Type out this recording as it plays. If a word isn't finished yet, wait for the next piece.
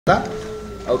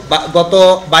গত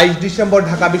 22 ডিসেম্বর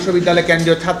ঢাকা বিশ্ববিদ্যালয়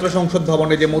কেন্দ্রীয় ছাত্র সংসদ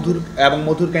ভবনে যে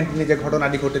মধুর ক্যান্টিনে যে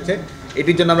ঘটনাটি ঘটেছে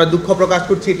এটির জন্য আমরা দুঃখ প্রকাশ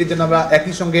করছি। এটির জন্য আমরা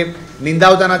একই সঙ্গে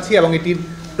নিন্দাও জানাচ্ছি এবং এটির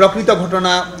প্রকৃত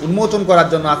ঘটনা উন্মোচন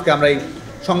করার জন্য আজকে আমরা এই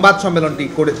সংবাদ সম্মেলনটি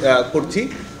করছি।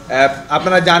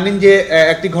 আপনারা জানেন যে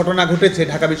একটি ঘটনা ঘটেছে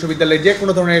ঢাকা বিশ্ববিদ্যালয়ে, যে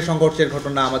কোনো ধরনের সংঘর্ষের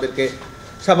ঘটনা আমাদেরকে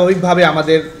স্বাভাবিকভাবে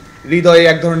আমাদের হৃদয়ে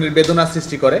এক ধরনের বেদনা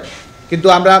সৃষ্টি করে, কিন্তু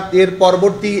আমরা এর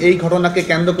পরবর্তী এই ঘটনাকে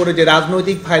কেন্দ্র করে যে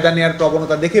রাজনৈতিক ফায়দা নেওয়ার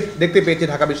প্রবণতা দেখতে পেয়েছি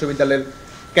ঢাকা বিশ্ববিদ্যালয়ের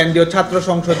কেন্দ্রীয় ছাত্র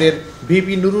সংসদের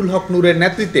ভিপি নুরুল হক নূরের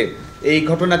নেতৃত্বে এই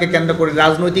ঘটনাকে কেন্দ্র করে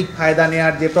রাজনৈতিক ফায়দা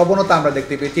নেওয়ার যে প্রবণতা আমরা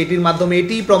দেখতে পেয়েছি, এটির মাধ্যমে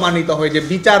এটিই প্রমাণিত হয় যে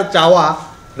বিচার চাওয়া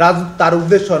তার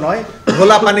উদ্দেশ্য নয়,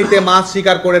 ঘোলা পানিতে মাছ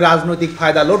শিকার করে রাজনৈতিক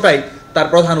ফায়দা লোটাই তার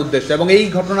প্রধান উদ্দেশ্য। এবং এই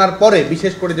ঘটনার পরে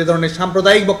বিশেষ করে যে ধরনের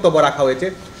সাম্প্রদায়িক বক্তব্য রাখা হয়েছে,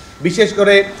 বিশেষ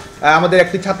করে আমাদের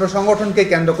একটি ছাত্র সংগঠনকে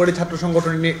কেন্দ্র করে, ছাত্র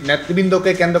সংগঠনের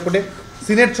নেতৃবৃন্দকে কেন্দ্র করে,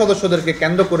 সিনেট সদস্যদেরকে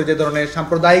কেন্দ্র করে যে ধরনের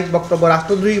সাম্প্রদায়িক বক্তব্য,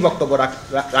 রাষ্ট্রদ্রোহী বক্তব্য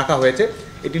রাখা হয়েছে,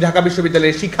 এটি ঢাকা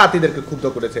বিশ্ববিদ্যালয়ের শিক্ষার্থীদেরকে ক্ষুব্ধ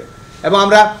করেছে। এবং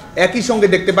আমরা একই সঙ্গে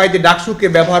দেখতে পাই যে ডাকসুকে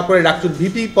ব্যবহার করে, ডাকসুর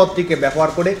ভিপি পদটিকে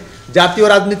ব্যবহার করে জাতীয়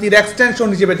রাজনীতির এক্সটেনশন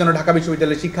হিসেবে যেন ঢাকা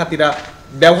বিশ্ববিদ্যালয়ের শিক্ষার্থীরা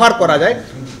ব্যবহার করা যায়,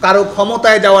 কারো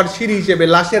ক্ষমতায় যাওয়ার সিঁড়ি হিসেবে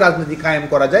লাশের রাজনীতি কায়েম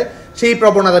করা যায়, সেই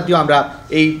প্রবণতাটিও আমরা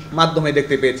এই মাধ্যমে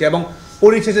দেখতে পেয়েছি। এবং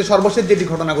পরিশেষে সর্বশেষ যেটি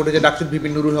ঘটনা ঘটেছে, ডাকসুর ভিপি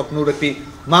নুরুল হক নূর একটি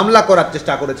মামলা করার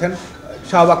চেষ্টা করেছেন,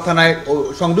 শাহবাগ থানায়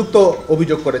সংযুক্ত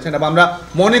অভিযোগ করেছেন। এবং আমরা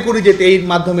মনে করি যে এর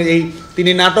মাধ্যমে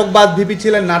তিনি নাটকবাজ ভিপি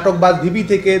ছিলেন, নাটকবাজ ভিপি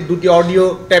থেকে দুটি অডিও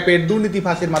ট্যাপের দুর্নীতি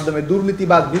ফাঁসের মাধ্যমে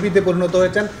দুর্নীতিবাজ ভিপিতে পরিণত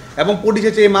হয়েছেন এবং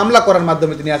পরিশেষে এই মামলা করার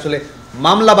মাধ্যমে তিনি আসলে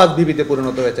মামলাবাজ ভিপিতে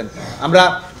পরিণত হয়েছেন। আমরা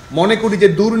মনে করি যে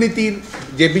দুর্নীতির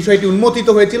যে বিষয়টি উন্মোচিত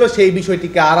হয়েছিল সেই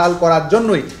বিষয়টিকে আড়াল করার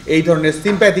জন্যই এই ধরনের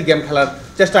সিম্প্যাথি গেম খেলার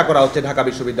চেষ্টা করা হচ্ছে ঢাকা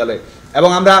বিশ্ববিদ্যালয়ে। এবং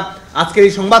আমরা আজকের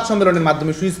এই সংবাদ সম্মেলনের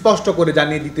মাধ্যমে সুস্পষ্ট করে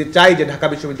জানিয়ে দিতে চাই যে ঢাকা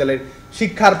বিশ্ববিদ্যালয়ের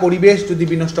শিক্ষার পরিবেশ যদি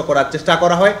বিনষ্ট করার চেষ্টা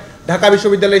করা হয়, ঢাকা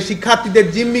বিশ্ববিদ্যালয়ের শিক্ষার্থীদের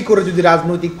জিম্মি করে যদি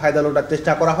রাজনৈতিক ফায়দা লোটার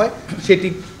চেষ্টা করা হয়, সেটি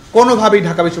কোনোভাবেই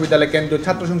ঢাকা বিশ্ববিদ্যালয়ের কেন্দ্রীয়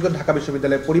ছাত্র সংসদ, ঢাকা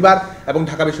বিশ্ববিদ্যালয়ের পরিবার এবং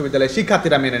ঢাকা বিশ্ববিদ্যালয়ের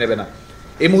শিক্ষার্থীরা মেনে নেবে না।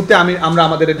 এই মুহূর্তে আমরা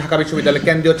আমাদের ঢাকা বিশ্ববিদ্যালয়ের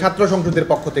কেন্দ্রীয় ছাত্র সংসদের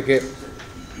পক্ষ থেকে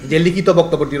যে লিখিত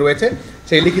বক্তব্যটি রয়েছে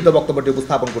সেই লিখিত বক্তব্যটি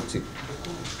উপস্থাপন করছি।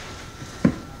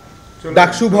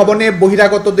 ডাকসু ভবনে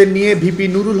বহিরাগতদের নিয়ে ভিপি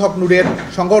নুরুল হক নূরের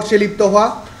সংঘর্ষে লিপ্ত হওয়া,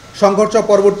 সংঘর্ষ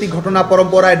পরবর্তী ঘটনা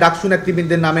পরম্পরায় ডাকসু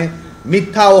নেতৃবৃন্দের নামে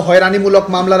মিথ্যা ও হয়রানিমূলক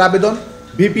মামলার আবেদন,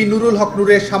 ভিপি নুরুল হক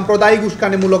নূরের সাম্প্রদায়িক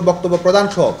উস্কানিমূলক বক্তব্য প্রদান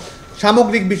সহ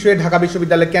সামগ্রিক বিষয়ে ঢাকা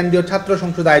বিশ্ববিদ্যালয়ের কেন্দ্রীয় ছাত্র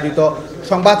সংসদ আয়োজিত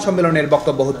সংবাদ সম্মেলনের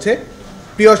বক্তব্য হচ্ছে।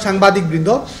 প্রিয় সাংবাদিকবৃন্দ,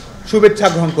 শুভেচ্ছা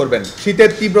গ্রহণ করবেন।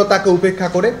 শীতের তীব্রতাকে উপেক্ষা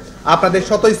করে আপনাদের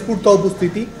স্বতঃস্ফূর্ত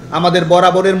উপস্থিতি আমাদের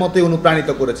বরাবরের মতোই অনুপ্রাণিত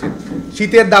করেছে।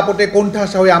 শীতের দাপটে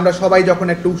কোণঠাসা হয়ে আমরা সবাই যখন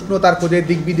একটু উষ্ণতার খোঁজে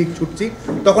দিক বিদিক ছুটছি,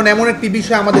 তখন এমন একটি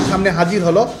বিষয় আমাদের সামনে হাজির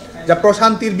হলো যা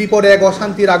প্রশান্তির বিপরে এক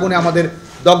অশান্তির আগুনে আমাদের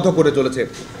দগ্ধ করে চলেছে।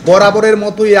 বরাবরের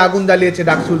মতোই আগুন জ্বালিয়েছে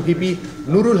ডাকসুর ভিপি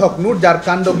নুরুল হক নূর, যার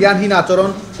কাণ্ড জ্ঞানহীন আচরণ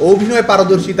ও অভিনয়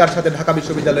পারদর্শিতার সাথে ঢাকা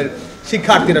বিশ্ববিদ্যালয়ের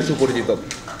শিক্ষার্থীরা সুপরিচিত।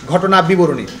 ঘটনা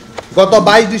বিবরণী: গত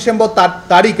 22 ডিসেম্বর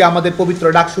তারিখে আমাদের পবিত্র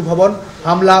ডাকসু ভবন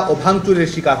হামলা ও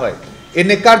ভাঙচুরের শিকার হয়। এ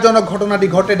নেকারজনক ঘটনাটি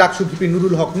ঘটে ডাকসু ভিপি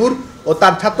নুরুল হক নূর ও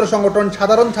তার ছাত্র সংগঠন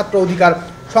সাধারণ ছাত্র অধিকার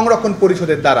সংরক্ষণ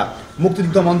পরিষদের দ্বারা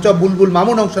মুক্তিযুদ্ধ মঞ্চ বুলবুল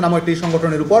মামুন অংশ নামক একটি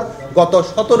সংগঠনের উপর গত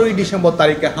 17 ডিসেম্বর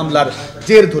তারিখে হামলার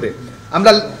জের ধরে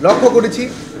আমরা লক্ষ্য করেছি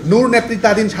নূর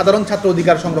নেতৃত্বাধীন সাধারণ ছাত্র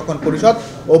অধিকার সংরক্ষণ পরিষদ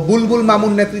ও বুলবুল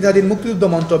মামুন নেতৃত্বাধীন মুক্তিযুদ্ধ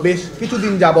মঞ্চ বেশ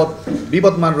কিছুদিন যাবৎ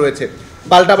বিবদমান রয়েছে।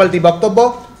 পাল্টাপাল্টি বক্তব্য,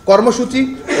 কর্মসূচি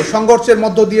ও সংঘর্ষের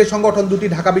মধ্য দিয়ে সংগঠন দুটি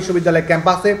ঢাকা বিশ্ববিদ্যালয়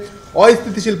ক্যাম্পাসে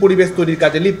অস্থিতিশীল পরিবেশ তৈরির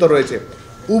কাজে লিপ্ত রয়েছে।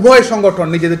 উভয় সংগঠন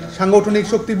নিজেদের সাংগঠনিক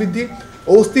শক্তি বৃদ্ধি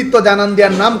ও অস্তিত্ব জানান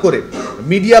দেওয়ার নাম করে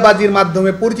মিডিয়াবাজির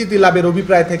মাধ্যমে পরিচিতি লাভের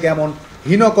অভিপ্রায় থেকে এমন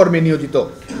হীনকর্মে নিয়োজিত।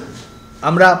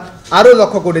 আমরা আরও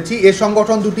লক্ষ্য করেছি এ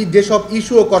সংগঠন দুটি যেসব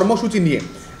ইস্যু ও কর্মসূচি নিয়ে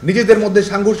নিজেদের মধ্যে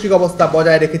সাংঘর্ষিক অবস্থা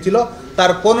বজায় রেখেছিল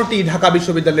তার কোনোটি ঢাকা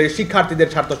বিশ্ববিদ্যালয়ের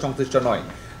শিক্ষার্থীদের স্বার্থ সংশ্লিষ্ট নয়।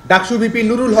 ডাকসু ভিপি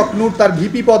নুরুল হক নূর তার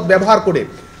ভিপি পদ ব্যবহার করে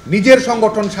নিজের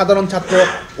সংগঠন সাধারণ ছাত্র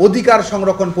অধিকার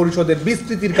সংরক্ষণ পরিষদের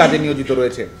বিস্তৃতির কাজে নিয়োজিত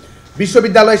রয়েছে।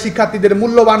 বিশ্ববিদ্যালয় শিক্ষার্থীদের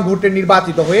মূল্যবান ভোটে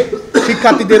নির্বাচিত হয়ে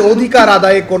শিক্ষার্থীদের অধিকার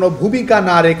আদায়ে কোনো ভূমিকা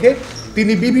না রেখে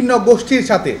তিনি বিভিন্ন গোষ্ঠীর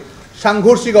সাথে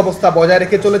সাংঘর্ষিক অবস্থা বজায়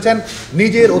রেখে চলেছেন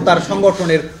নিজের ও তার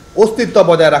সংগঠনের অস্তিত্ব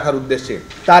বজায় রাখার উদ্দেশ্যে।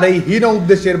 তার এই হীন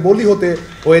উদ্দেশ্যের বলি হতে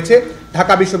হয়েছে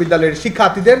ঢাকা বিশ্ববিদ্যালয়ের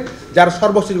শিক্ষার্থীদের, যার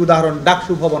সর্বশেষ উদাহরণ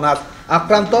ডাকসু ভবন আজ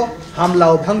আক্রান্ত, হামলা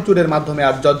ও ভাঙচুরের মাধ্যমে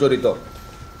আজ জর্জরিত।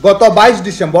 গত 22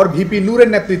 ডিসেম্বর ভিপি নূরের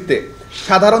নেতৃত্বে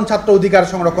সাধারণ ছাত্র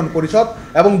অধিকার সংরক্ষণ পরিষদ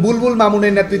এবং বুলবুল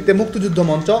মামুনের নেতৃত্বে মুক্তিযুদ্ধ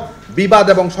মঞ্চ বিবাদ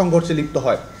এবং সংঘর্ষে লিপ্ত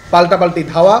হয়। পাল্টাপাল্টি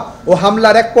ধাওয়া ও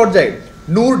হামলার এক পর্যায়ে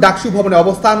নূর ডাকসু ভবনে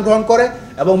অবস্থান গ্রহণ করে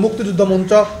এবং মুক্তিযুদ্ধ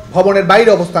মঞ্চ ভবনের বাইরে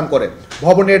অবস্থান করে।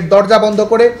 ভবনের দরজা বন্ধ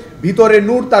করে ভিতরে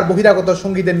নূর তার বহিরাগত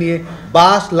সঙ্গীদের নিয়ে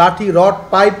বাঁশ, লাঠি, রড,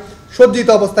 পাইপ সজ্জিত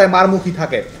অবস্থায় মারমুখী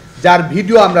থাকে, যার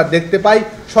ভিডিও আমরা দেখতে পাই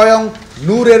স্বয়ং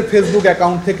নূরের ফেসবুক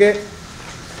অ্যাকাউন্ট থেকে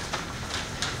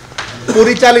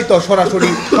পরিচালিত সরাসরি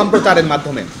সম্প্রচারের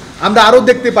মাধ্যমে। আমরা আরও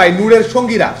দেখতে পাই নূরের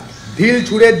সঙ্গীরা ঢিল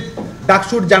ছুঁড়ে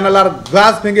ডাকসুর জানালার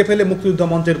গ্লাস ভেঙে ফেলে মুক্তিযুদ্ধ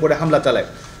মঞ্চের উপরে হামলা চালায়।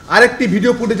 আরেকটি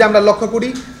ভিডিও ফুটেজে আমরা লক্ষ্য করি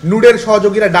নূরের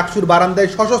সহযোগীরা ডাকসুর বারান্দায়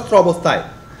সশস্ত্র অবস্থায়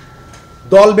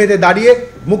দল বেঁধে দাঁড়িয়ে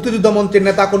মুক্তিযুদ্ধ মঞ্চের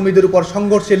নেতাকর্মীদের উপর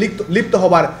সংঘর্ষে লিপ্ত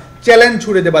হবার চ্যালেঞ্জ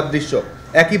ছুড়ে দেবার দৃশ্য।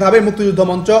 একইভাবে মুক্তিযুদ্ধ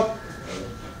মঞ্চ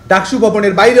ডাকসু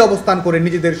ভবনের বাইরে অবস্থান করে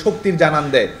নিজেদের শক্তির জানান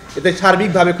দেয়। এতে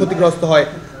সার্বিকভাবে ক্ষতিগ্রস্ত হয়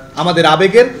আমাদের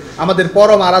আবেগের, আমাদের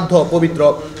পরম আরাধ্য পবিত্র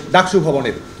ডাকসু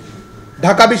ভবনের।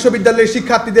 ঢাকা বিশ্ববিদ্যালয়ের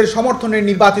শিক্ষার্থীদের সমর্থনের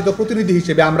নির্বাচিত প্রতিনিধি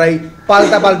হিসেবে আমরা এই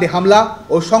পাল্টাপাল্টি হামলা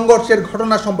ও সংঘর্ষের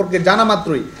ঘটনা সম্পর্কে জানা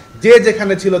মাত্রই যে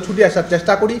যেখানে ছিল ছুটে আসার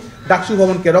চেষ্টা করি ডাকসু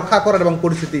ভবনকে রক্ষা করার এবং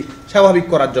পরিস্থিতি স্বাভাবিক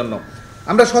করার জন্য।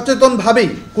 আমরা সচেতনভাবেই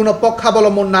কোনো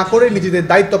পক্ষাবলম্বন না করে নিজেদের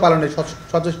দায়িত্ব পালনে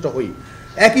সচেষ্ট হই।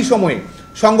 একই সময়ে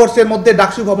সংঘর্ষের মধ্যে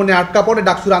ডাকসু ভবনে আটকা পড়ে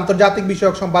ডাকসুর আন্তর্জাতিক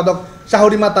বিষয়ক সম্পাদক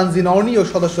শাহরিমা তানজিন অর্নি ও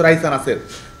সদস্য রাইসা নাসের।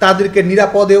 তাদেরকে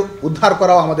নিরাপদে উদ্ধার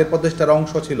করাও আমাদের প্রচেষ্টার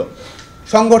অংশ ছিল।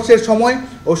 সংঘর্ষের সময়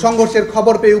ও সংঘর্ষের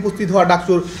খবর পেয়ে উপস্থিত হওয়া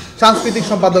ডাকসুর সাংস্কৃতিক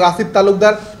সম্পাদক আসিফ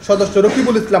তালুকদার, সদস্য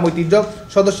রকিবুল ইসলাম ঐতিহ্য,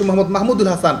 সদস্য মোহাম্মদ মাহমুদুল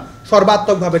হাসান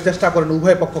সর্বাত্মকভাবে চেষ্টা করেন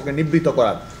উভয় পক্ষকে নিবৃত্ত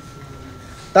করার।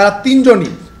 তারা তিনজনই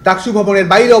ডাকসু ভবনের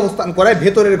বাইরে অবস্থান করায়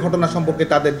ভেতরের ঘটনা সম্পর্কে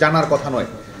তাদের জানার কথা নয়।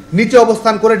 নিচে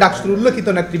অবস্থান করে ডাকসুর উল্লেখিত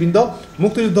নেতৃবৃন্দ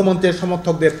মুক্তিযুদ্ধ মঞ্চের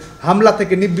সমর্থকদের হামলা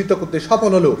থেকে নিবৃত্ত করতে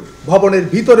সফল হলেও ভবনের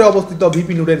ভিতরে অবস্থিত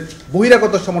ভিপি নূরের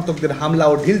বহিরাগত সমর্থকদের হামলা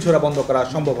ও ঢিল ছোড়া বন্ধ করা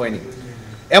সম্ভব হয়নি।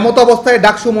 এমত অবস্থায়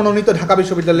ডাকসু মনোনীত ঢাকা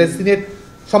বিশ্ববিদ্যালয়ের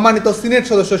সম্মানিত সিনেট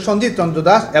সদস্য সঞ্জিত চন্দ্র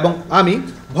দাস এবং আমি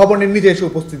ভবনের নিজে এসে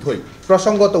উপস্থিত হই।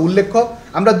 প্রসঙ্গত উল্লেখ্য,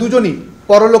 আমরা দুজনই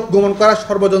পরলোক গমন করা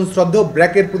সর্বজন শ্রদ্ধেয়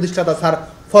ব্র্যাকের প্রতিষ্ঠাতা স্যার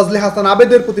ফজলে হাসান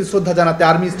আবেদের প্রতি শ্রদ্ধা জানাতে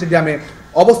আর্মি স্টেডিয়ামে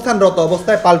অবস্থানরত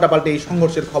অবস্থায় পাল্টাপাল্টে এই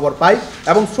সংঘর্ষের খবর পাই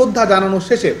এবং শ্রদ্ধা জানানো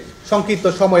শেষে সংক্ষিপ্ত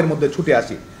সময়ের মধ্যে ছুটে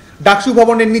আসি। ডাকসু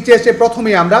ভবনের নিচে এসে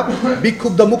প্রথমেই আমরা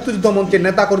বিক্ষুব্ধ মুক্তিযুদ্ধ মঞ্চের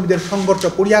নেতাকর্মীদের সংঘর্ষ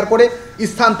পরিহার করে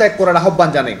স্থান ত্যাগ করার আহ্বান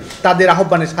জানাই। তাদের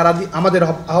আমাদের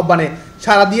আহ্বানে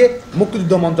সাড়া দিয়ে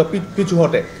মুক্তিযুদ্ধ মঞ্চ পিছু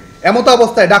হটে। এমত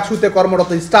অবস্থায় ডাকসুতে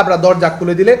কর্মরত স্টাফরা দরজা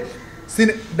খুলে দিলে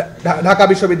ঢাকা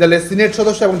বিশ্ববিদ্যালয়ের সিনেট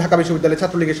সদস্য এবং ঢাকা বিশ্ববিদ্যালয়ের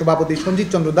ছাত্রলীগের সভাপতি সঞ্জিত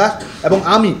চন্দ্র দাস এবং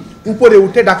আমি উপরে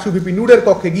উঠে ডাকসু ভিপি নূরের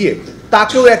কক্ষে গিয়ে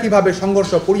তাকেও একইভাবে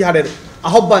সংঘর্ষ পরিহারের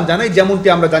আহ্বান জানাই, যেমনটি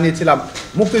আমরা জানিয়েছিলাম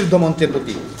মুক্তিযুদ্ধ মঞ্চের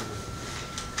প্রতি।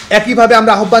 একইভাবে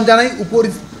আমরা আহ্বান জানাই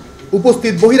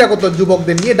উপস্থিত বহিরাগত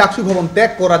যুবকদের নিয়ে ডাকসু ভবন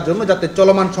ত্যাগ করার জন্য, যাতে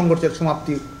চলমান সংঘর্ষের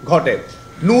সমাপ্তি ঘটে।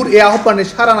 নূর এ আহ্বানে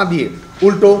সাড়া না দিয়ে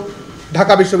উল্টো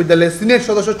ঢাকা বিশ্ববিদ্যালয়ের সিনেট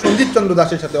সদস্য সঞ্জিত চন্দ্র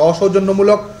দাসের সাথে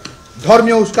অসৌজন্যমূলক,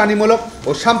 ধর্মীয় উস্কানিমূলক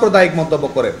ও সাম্প্রদায়িক মন্তব্য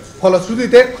করে।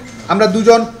 ফলশ্রুতিতে আমরা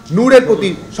দুজন নূরের প্রতি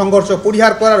সংঘর্ষ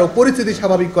পরিহার করার ও পরিস্থিতি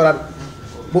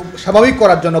স্বাভাবিক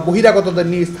করার জন্য বহিরাগতদের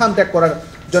নিয়ে স্থান ত্যাগ করার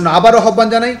জন্য আবারও আহ্বান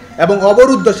জানাই এবং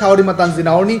অবরুদ্ধ শাহরিমা তানজিন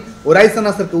অর্নি ও রাইসা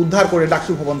নাসেরকে উদ্ধার করে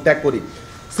ডাকসু ভবন ত্যাগ করি।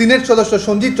 সিনেট সদস্য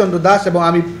সঞ্জিত চন্দ্র দাস এবং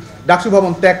আমি ডাকসু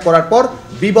ভবন ত্যাগ করার পর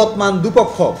বিবদমান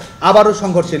দুপক্ষ আবারও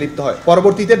সংঘর্ষে লিপ্ত হয়।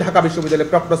 পরবর্তীতে ঢাকা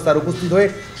বিশ্ববিদ্যালয়ের প্রক্টর স্যার উপস্থিত হয়ে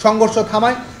সংঘর্ষ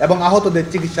থামায় এবং আহতদের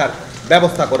চিকিৎসার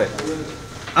ব্যবস্থা করে।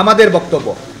 আমাদের বক্তব্য,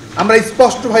 আমরা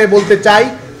স্পষ্টভাবে বলতে চাই,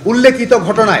 উল্লেখিত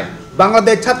ঘটনায়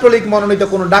বাংলাদেশ ছাত্রলীগ মনোনীত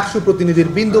কোনো ডাকসু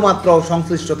প্রতিনিধির বিন্দুমাত্র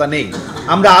সংশ্লিষ্টতা নেই।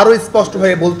 আমরা আরও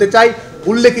স্পষ্টভাবে বলতে চাই,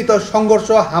 উল্লেখিত সংঘর্ষ,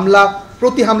 হামলা,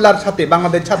 প্রতি হামলার সাথে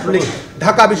বাংলাদেশ ছাত্রলীগ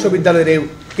ঢাকা বিশ্ববিদ্যালয়ের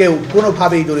কেউ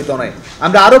কোনোভাবেই জড়িত নয়।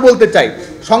 আমরা আরও বলতে চাই,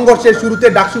 সংঘর্ষের শুরুতে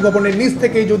ডাকসু ভবনের নিচ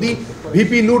থেকেই যদি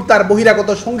ভিপি নূর তার বহিরাগত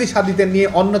সঙ্গী সাথীদের নিয়ে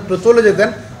অন্যত্র চলে যেতেন,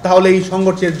 তাহলে এই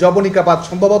সংঘর্ষের জবনিকাপাত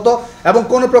সম্ভবত এবং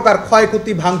কোনো প্রকার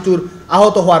ক্ষয়ক্ষতি, ভাঙচুর,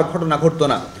 আহত হওয়ার ঘটনা ঘটত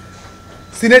না।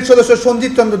 সিনেট সদস্য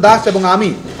সঞ্জিত চন্দ্র দাস এবং আমি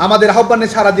আমাদের আহ্বানে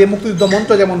সাড়া দিয়ে মুক্তিযুদ্ধ মঞ্চ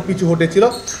যেমন পিছু হটেছিল,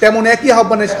 তেমন একই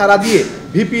আহ্বানে সাড়া দিয়ে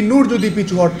ভিপি নূর যদি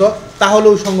পিছু হটত,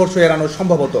 তাহলেও সংঘর্ষ এড়ানো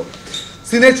সম্ভব হতো।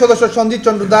 সিনেট সদস্য সঞ্জিত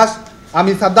চন্দ্র দাস,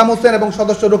 আমি সাদ্দাম হোসেন এবং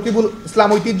সদস্য রকিবুল ইসলাম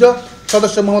ঐতিহ্য,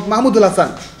 সদস্য মোহাম্মদ মাহমুদুল হাসান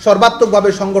সর্বাত্মকভাবে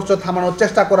সংঘর্ষ থামানোর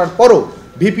চেষ্টা করার পরও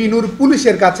ভিপি নূর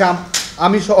পুলিশের কাছে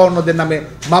আমি সহ অন্যদের নামে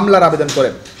মামলার আবেদন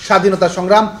করেন। স্বাধীনতা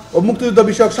সংগ্রাম ও মুক্তিযুদ্ধ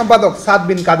বিষয়ক সম্পাদক সাদ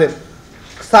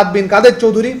বিন কাদের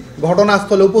চৌধুরী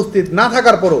ঘটনাস্থলে উপস্থিত না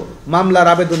থাকার পরও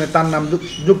মামলার আবেদনে তার নাম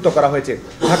যুক্ত করা হয়েছে।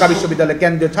 ঢাকা বিশ্ববিদ্যালয়ের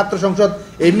কেন্দ্রীয় ছাত্র সংসদ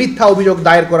এই মিথ্যা অভিযোগ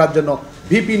দায়ের করার জন্য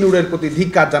ভিপি নূরের প্রতি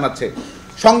ধিক্কার জানাচ্ছে।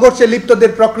 সংঘর্ষে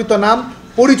লিপ্তদের প্রকৃত নাম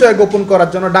পরিচয় গোপন করার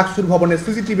জন্য ডাকসুর ভবনের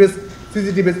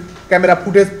সিসিটিভি ক্যামেরা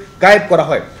ফুটেজ গায়েব করা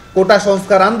হয়। কোটা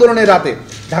সংস্কার আন্দোলনের রাতে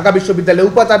ঢাকা বিশ্ববিদ্যালয়ের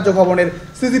উপাচার্য ভবনের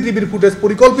সিসিটিভির ফুটেজ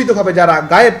পরিকল্পিতভাবে যারা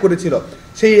গায়েব করেছিল,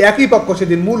 সেই একই পক্ষ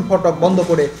সেদিন মূল ফটক বন্ধ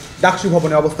করে ডাকসু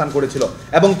ভবনে অবস্থান করেছিল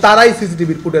এবং তারাই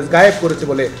সিসিটিভির ফুটেজ গায়েব করেছে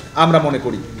বলে আমরা মনে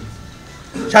করি।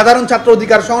 সাধারণ ছাত্র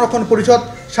অধিকার সংরক্ষণ পরিষদ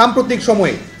সাম্প্রতিক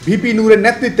সময়ে ভিপি নূরের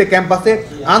নেতৃত্বে ক্যাম্পাসে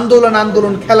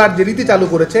আন্দোলন খেলার যে রীতি চালু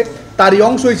করেছে, তারই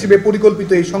অংশ হিসেবে পরিকল্পিত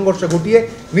এই সংঘর্ষ ঘটিয়ে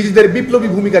নিজেদের বিপ্লবী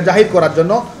ভূমিকা জাহির করার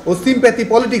জন্য ও সিম্প্যাথি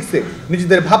পলিটিক্সে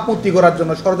নিজেদের ভাবমূর্তি করার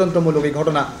জন্য ষড়যন্ত্রমূলক এই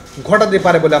ঘটনা ঘটাতে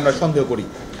পারে বলে আমরা সন্দেহ করি।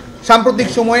 সাম্প্রতিক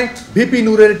সময়ে ভিপি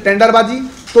নূরের টেন্ডারবাজি,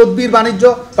 তদবির বাণিজ্য,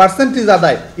 পার্সেন্টেজ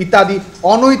আদায় ইত্যাদি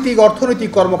অনৈতিক অর্থনৈতিক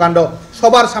কর্মকাণ্ড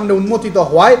সবার সামনে উন্মোচিত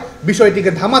হওয়ায়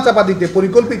বিষয়টিকে ধামাচাপা দিতে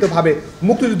পরিকল্পিতভাবে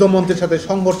মুক্তিযুদ্ধ মঞ্চের সাথে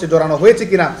সংঘর্ষে জড়ানো হয়েছে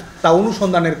কিনা তা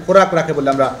অনুসন্ধানের খোরাক রাখে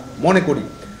বলে আমরা মনে করি।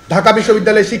 ঢাকা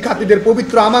বিশ্ববিদ্যালয়ের শিক্ষার্থীদের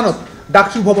পবিত্র আমানত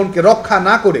ডাকসু ভবনকে রক্ষা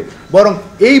না করে বরং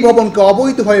এই ভবনকে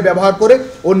অবৈধভাবে ব্যবহার করে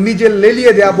ও নিজের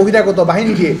লেলিয়ে দেওয়া বহিরাগত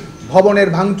বাহিনী দিয়ে ভবনের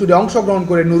ভাঙচুরে অংশগ্রহণ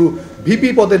করে নুরু ভিপি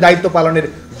পদে দায়িত্ব পালনের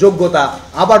যোগ্যতা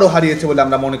আবারও হারিয়েছে বলে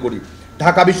আমরা মনে করি।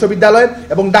 ঢাকা বিশ্ববিদ্যালয়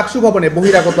এবং ডাকসু ভবনে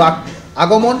বহিরাগত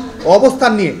আগমন ও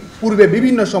অবস্থান নিয়ে পূর্বে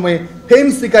বিভিন্ন সময়ে ফেম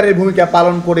সিকারের ভূমিকা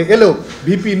পালন করে এলেও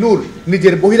ভিপি নূর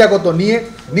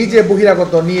নিজে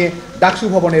বহিরাগত নিয়ে ডাকসু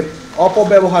ভবনের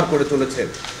অপব্যবহার করে চলেছে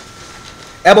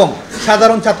এবং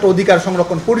সাধারণ ছাত্র অধিকার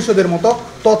সংরক্ষণ পরিষদের মতো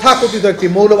তথাকথিত একটি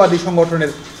মৌলবাদী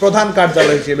সংগঠনের প্রধান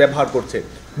কার্যালয় হিসেবে ব্যবহার করছে।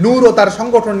 নূর ও তার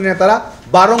সংগঠনের নেতারা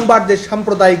বারংবার যে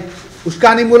সাম্প্রদায়িক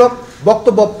উস্কানিমূলক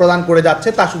বক্তব্য প্রদান করে যাচ্ছে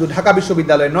তা শুধু ঢাকা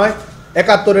বিশ্ববিদ্যালয় নয়,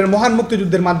 ৭১-এর মহান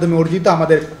মুক্তিযুদ্ধের মাধ্যমে অর্জিত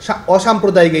আমাদের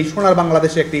অসাম্প্রদায়িক এই সোনার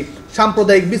বাংলাদেশে একটি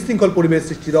সাম্প্রদায়িক বিশৃঙ্খল পরিবেশ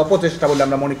সৃষ্টির অপচেষ্টা বলে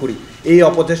আমরা মনে করি। এই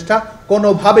অপচেষ্টা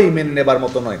কোনোভাবেই মেনে নেবার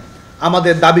মতো নয়।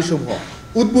 আমাদের দাবিসমূহ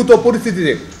উদ্ভূত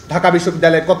পরিস্থিতিতে ঢাকা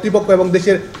বিশ্ববিদ্যালয়ের কর্তৃপক্ষ এবং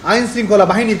দেশের আইন শৃঙ্খলা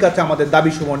বাহিনীর কাছে আমাদের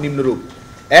দাবিসমূহ নিম্নরূপ: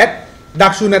 ১.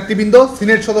 ডাকসু নেতৃবৃন্দ,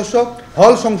 সিনেট সদস্য,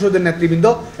 হল সংসদের নেতৃবৃন্দ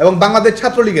এবং বাংলাদেশ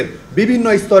ছাত্রলীগের বিভিন্ন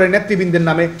স্তরের নেতৃবৃন্দের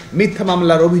নামে মিথ্যা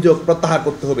মামলার অভিযোগ প্রত্যাহার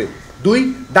করতে হবে। ২.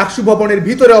 ডাকসু ভবনের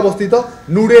ভিতরে অবস্থিত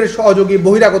নূরের সহযোগী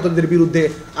বহিরাগতদের বিরুদ্ধে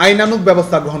আইনানুগ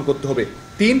ব্যবস্থা গ্রহণ করতে হবে।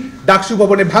 ৩. ডাকসু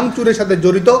ভবনে ভাঙচুরের সাথে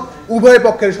জড়িত উভয়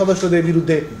পক্ষের সদস্যদের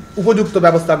বিরুদ্ধে উপযুক্ত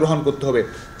ব্যবস্থা গ্রহণ করতে হবে।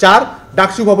 ৪.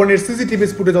 ডাকসু ভবনের সিসিটিভি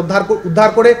ফুটেজ উদ্ধার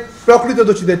করে প্রকৃত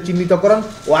দোষীদের চিহ্নিতকরণ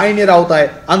ও আইনের আওতায়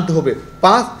আনতে হবে।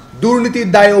 ৫. দুর্নীতির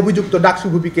দায়ে অভিযুক্ত ডাকসু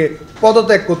ভিপিকে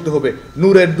পদত্যাগ করতে হবে।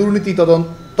 নূরের দুর্নীতি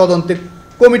তদন্তে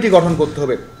কমিটি গঠন করতে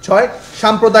হবে। ৬.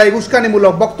 সাম্প্রদায়িক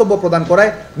উস্কানিমূলক বক্তব্য প্রদান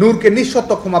করায় নূরকে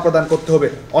নিঃশর্ত ক্ষমা প্রদান করতে হবে,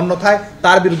 অন্যথায়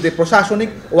তার বিরুদ্ধে প্রশাসনিক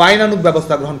ও আইনানুগ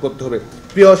ব্যবস্থা গ্রহণ করতে হবে।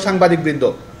 প্রিয় সাংবাদিকবৃন্দ,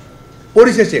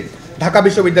 পরিশেষে ঢাকা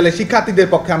বিশ্ববিদ্যালয়ের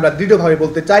শিক্ষার্থীদের পক্ষে আমরা দৃঢ়ভাবে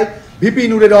বলতে চাই, ভিপি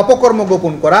নূরের অপকর্ম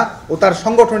গোপন করা ও তার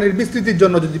সংগঠনের বিস্তৃতির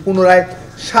জন্য যদি পুনরায়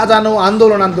সাজানো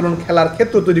আন্দোলন খেলার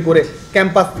ক্ষেত্র তৈরি করে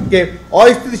ক্যাম্পাসকে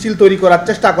অস্থিতিশীল তৈরি করার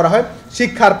চেষ্টা করা হয়,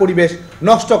 শিক্ষার পরিবেশ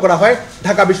নষ্ট করা হয়,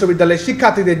 ঢাকা বিশ্ববিদ্যালয়ের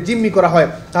শিক্ষার্থীদের জিম্মি করা হয়,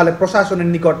 তাহলে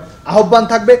প্রশাসনের নিকট আহ্বান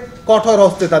থাকবে কঠোর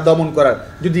হস্তে তা দমন করার।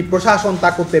 যদি প্রশাসন তা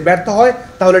করতে ব্যর্থ হয়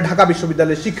তাহলে ঢাকা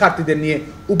বিশ্ববিদ্যালয়ের শিক্ষার্থীদের নিয়ে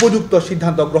উপযুক্ত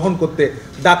সিদ্ধান্ত গ্রহণ করতে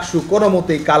ডাকসু কোনো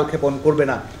মতেই কালক্ষেপণ করবে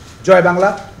না। জয় বাংলা,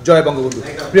 জয় বঙ্গবন্ধু।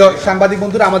 প্রিয় সাংবাদিক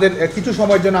বন্ধুরা, আমাদের কিছু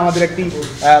সময়ের জন্য আমাদের একটি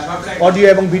অডিও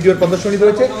এবং ভিডিওর প্রদর্শনী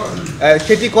রয়েছে,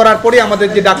 সেটি করার পরে আমাদের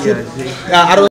যে ডাকসুর আরো